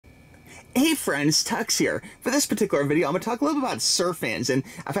Hey friends, Tux here. For this particular video, I'm going to talk a little bit about Surfans, and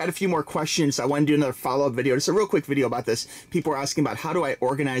I've had a few more questions, so I want to do another follow-up video. Just a real quick video about this. People are asking about how do I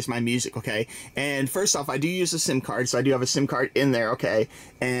organize my music, okay? And first off, I do use a SIM card, so I do have a SIM card in there, okay?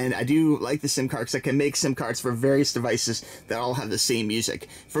 And I do like the SIM card because I can make SIM cards for various devices that all have the same music.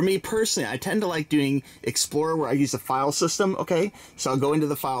 For me personally, I tend to like doing Explorer where I use the file system, okay? So I'll go into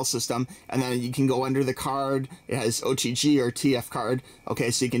the file system, and then you can go under the card. It has OTG or TF card, okay?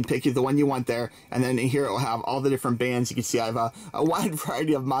 So you can pick the one you want there, and then in here it will have all the different bands. You can see I have a wide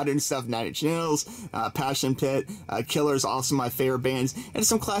variety of modern stuff: Nine Inch Nails, Passion Pit, Killer's also my favorite bands, and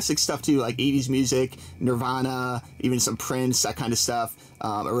some classic stuff too, like 80s music, Nirvana, even some Prince, that kind of stuff,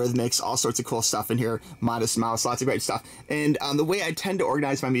 Eurythmics, all sorts of cool stuff in here, Modest Mouse, lots of great stuff. And the way I tend to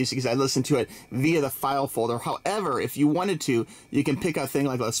organize my music is I listen to it via the file folder. However, if you wanted to, you can pick a thing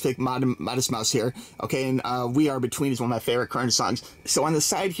like, let's pick Modest Mouse here, okay, and We Are Between is one of my favorite current songs. So on the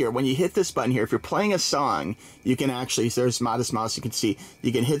side here, when you hit this button here, if you're playing a song, you can actually, so there's Modest Mouse, you can see,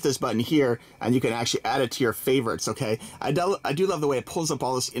 you can hit this button here, and you can actually add it to your favorites, okay? I do love the way it pulls up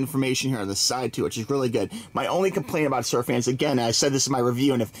all this information here on the side too, which is really good. My only complaint about Surfans, again, I said this in my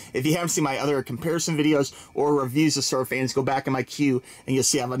review, and if you haven't seen my other comparison videos or reviews of Surfans, go back in my queue, and you'll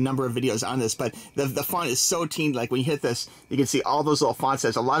see I have a number of videos on this, but the font is so teeny, like when you hit this, you can see all those little fonts.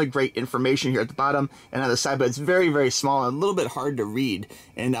 There's a lot of great information here at the bottom and on the side, but it's very, very small and a little bit hard to read,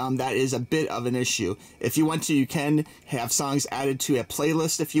 and that is a bit of an issue. If you want to, you can have songs added to a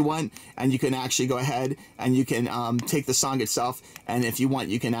playlist if you want, and you can actually go ahead and you can take the song itself, and if you want,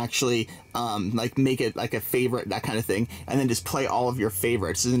 you can actually like make it like a favorite, that kind of thing, and then just play all of your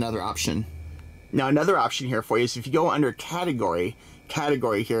favorites is another option. Now another option here for you is if you go under category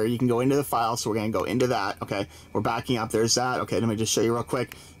here, you can go into the file, so we're going to go into that, okay? We're backing up, there's that, okay, let me just show you real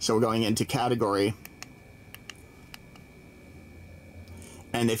quick. So we're going into category.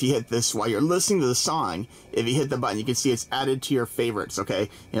 And if you hit this while you're listening to the song, if you hit the button, you can see it's added to your favorites, okay?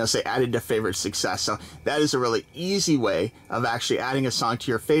 You know, say added to favorite success. So that is a really easy way of actually adding a song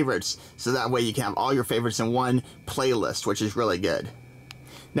to your favorites, so that way you can have all your favorites in one playlist, which is really good.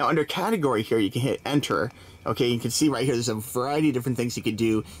 Now under category here, you can hit enter. Okay, you can see right here, there's a variety of different things you could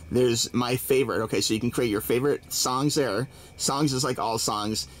do. There's my favorite, okay, so you can create your favorite songs there. Songs is like all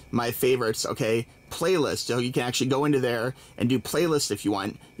songs. My favorites, okay, playlist, so you can actually go into there and do playlist if you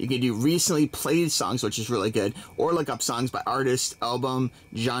want. You can do recently played songs, which is really good, or look up songs by artist, album,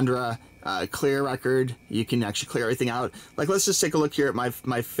 genre, clear record. You can actually clear everything out. Like, let's just take a look here at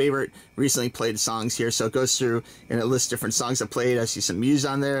my favorite recently played songs here. So it goes through and it lists different songs I played. I see some Muse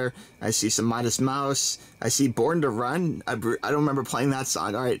on there. I see some Modest Mouse. I see Born to Run. I don't remember playing that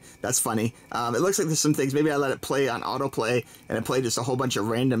song. All right, that's funny. It looks like there's some things. Maybe I let it play on autoplay and it played just a whole bunch of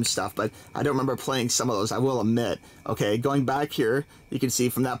random stuff, but I don't remember playing some of those, I will admit. Okay, going back here, you can see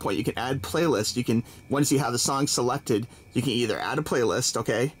from that point you can add playlist. You can, once you have the song selected, you can either add a playlist,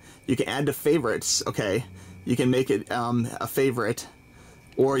 okay? You can add to favorites, okay? You can make it a favorite,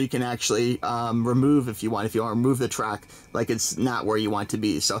 or you can actually remove if you want to remove the track like it's not where you want to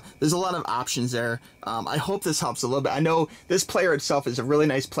be. So there's a lot of options there. I hope this helps a little bit. I know this player itself is a really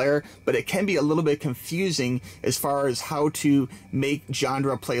nice player, but it can be a little bit confusing as far as how to make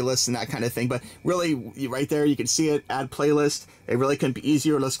genre playlists and that kind of thing. But really, right there, you can see it, add playlist. It really couldn't be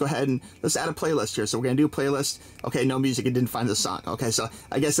easier. Let's go ahead and let's add a playlist here. So we're going to do a playlist. Okay, no music, it didn't find the song. Okay, so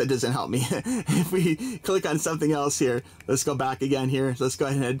I guess that doesn't help me. If we click on something else here, let's go back again here. Let's go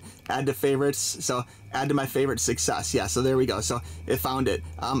ahead and add to favorites. So add to my favorite success. Yeah, so there we go. So it found it.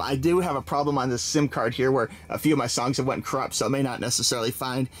 I do have a problem on this SIM card here where a few of my songs have went corrupt, so it may not necessarily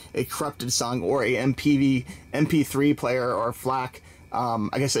find a corrupted song or a MP3 player or FLAC.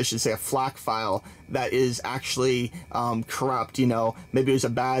 I guess I should say a FLAC file that is actually corrupt. You know, maybe it was a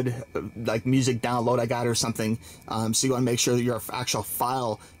bad like music download I got or something. So you want to make sure that your actual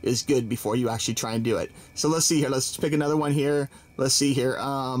file is good before you actually try and do it. So let's see here. Let's pick another one here. Let's see here.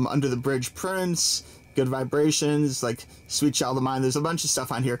 Under the Bridge, Prince. Good Vibrations, like Sweet Child of Mine. There's a bunch of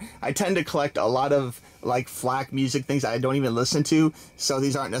stuff on here. I tend to collect a lot of like FLAC music, things I don't even listen to, so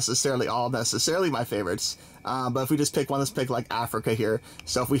these aren't necessarily all my favorites. But if we just pick one, let's pick like Africa here.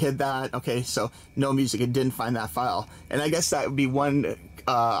 So if we hit that, okay, so no music, it didn't find that file. And I guess that would be one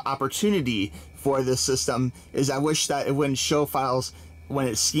opportunity for this system, is I wish that it wouldn't show files when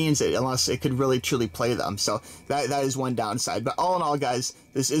it scans it unless it could really truly play them. So that is one downside. But all in all, guys,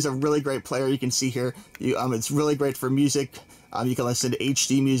 this is a really great player. You can see here, it's really great for music You can listen to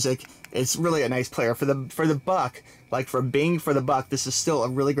HD music. It's really a nice player for the buck. Like for bang for the buck, this is still a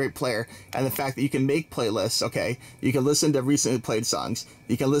really great player. And the fact that you can make playlists, okay, you can listen to recently played songs,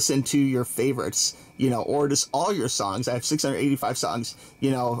 you can listen to your favorites, you know, or just all your songs. I have 685 songs,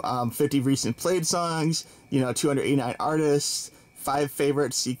 you know, 50 recent played songs, you know, 289 artists, 5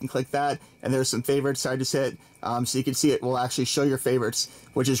 favorites. You can click that, and there's some favorites I just hit, so you can see it will actually show your favorites,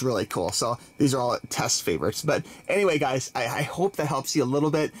 which is really cool. So these are all test favorites. But anyway, guys, I hope that helps you a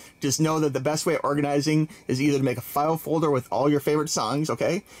little bit. Just know that the best way of organizing is either to make a file folder with all your favorite songs,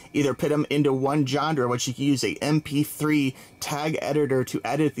 okay? Either put them into one genre, which you can use a MP3 tag editor to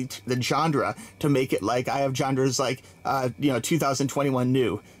edit the genre to make it like, I have genres like, you know, 2021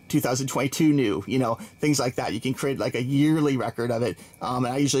 new, 2022 new, you know, things like that. You can create like a yearly record of it, and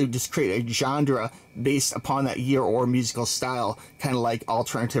I usually just create a genre based upon that year or musical style, kind of like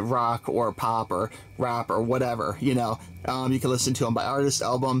alternative rock or pop or rap or whatever, you know. You can listen to them by artist,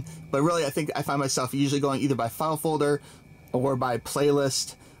 album, but really I find myself usually going either by file folder or by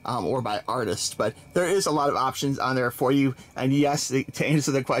playlist, or by artist. But there is a lot of options on there for you, and yes, to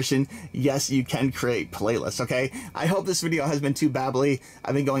answer the question, yes, you can create playlists. Okay, I hope this video has been too babbly.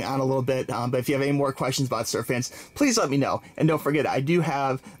 I've been going on a little bit, but if you have any more questions about Surfans, please let me know. And don't forget, I do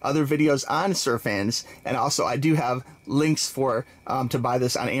have other videos on Surfans, and also I do have links for to buy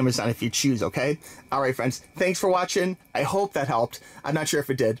this on Amazon if you choose. Okay, all right, friends, thanks for watching. I hope that helped. I'm not sure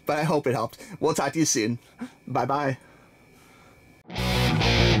if it did, but I hope it helped. We'll talk to you soon. Bye bye.